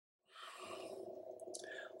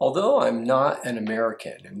Although I'm not an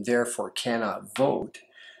American and therefore cannot vote,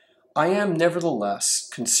 I am nevertheless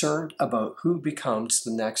concerned about who becomes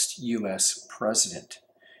the next US president.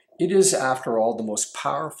 It is, after all, the most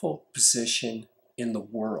powerful position in the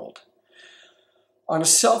world. On a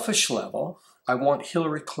selfish level, I want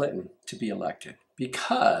Hillary Clinton to be elected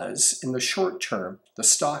because in the short term, the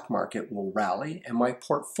stock market will rally and my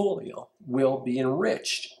portfolio will be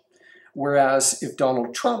enriched. Whereas if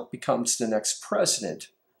Donald Trump becomes the next president,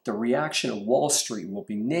 the reaction of Wall Street will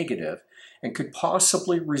be negative and could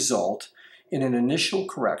possibly result in an initial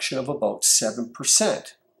correction of about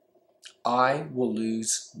 7%. I will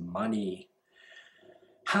lose money.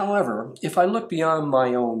 However, if I look beyond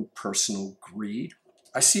my own personal greed,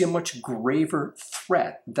 I see a much graver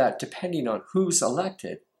threat that, depending on who's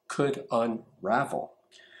elected, could unravel.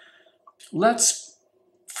 Let's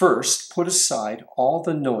first put aside all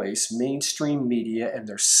the noise mainstream media and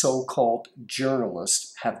their so-called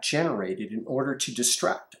journalists have generated in order to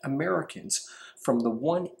distract Americans from the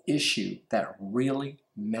one issue that really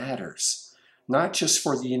matters, not just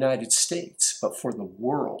for the United States, but for the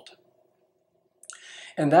world.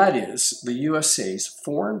 And that is the USA's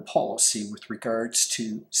foreign policy with regards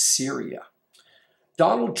to Syria.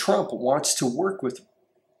 Donald Trump wants to work with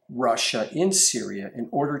Russia in Syria in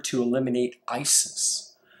order to eliminate ISIS,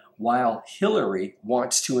 while Hillary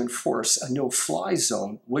wants to enforce a no-fly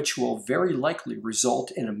zone, which will very likely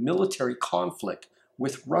result in a military conflict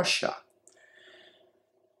with Russia.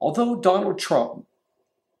 Although Donald Trump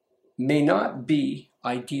may not be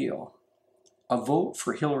ideal, a vote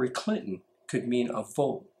for Hillary Clinton could mean a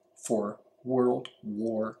vote for World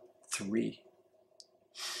War III.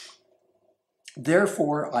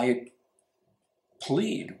 Therefore, I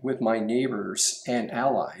plead with my neighbors and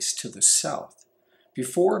allies to the south,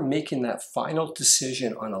 before making that final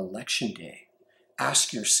decision on election day,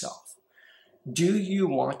 ask yourself, do you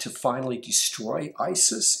want to finally destroy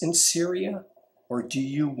ISIS in Syria, or do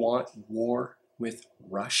you want war with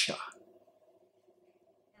Russia?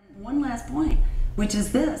 One last point, which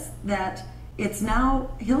is this, that it's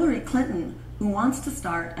now Hillary Clinton who wants to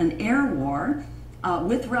start an air war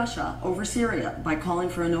with Russia over Syria by calling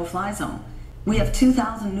for a no-fly zone. We have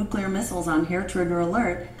 2,000 nuclear missiles on hair trigger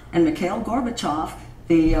alert, and Mikhail Gorbachev,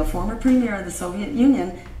 the former premier of the Soviet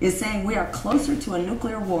Union, is saying we are closer to a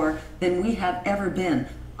nuclear war than we have ever been.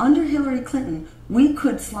 Under Hillary Clinton, we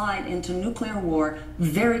could slide into nuclear war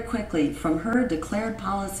very quickly from her declared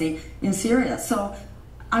policy in Syria. So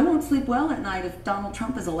I won't sleep well at night if Donald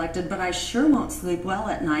Trump is elected, but I sure won't sleep well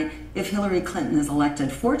at night if Hillary Clinton is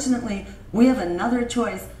elected. Fortunately, we have another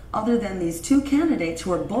choice other than these two candidates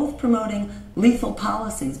who are both promoting lethal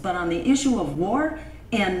policies. But on the issue of war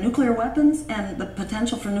and nuclear weapons and the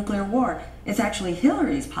potential for nuclear war, it's actually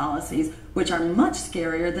Hillary's policies, which are much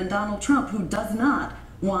scarier than Donald Trump, who does not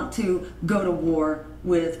want to go to war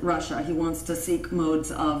with Russia. He wants to seek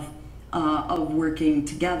modes of working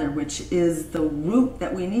together, which is the route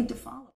that we need to follow.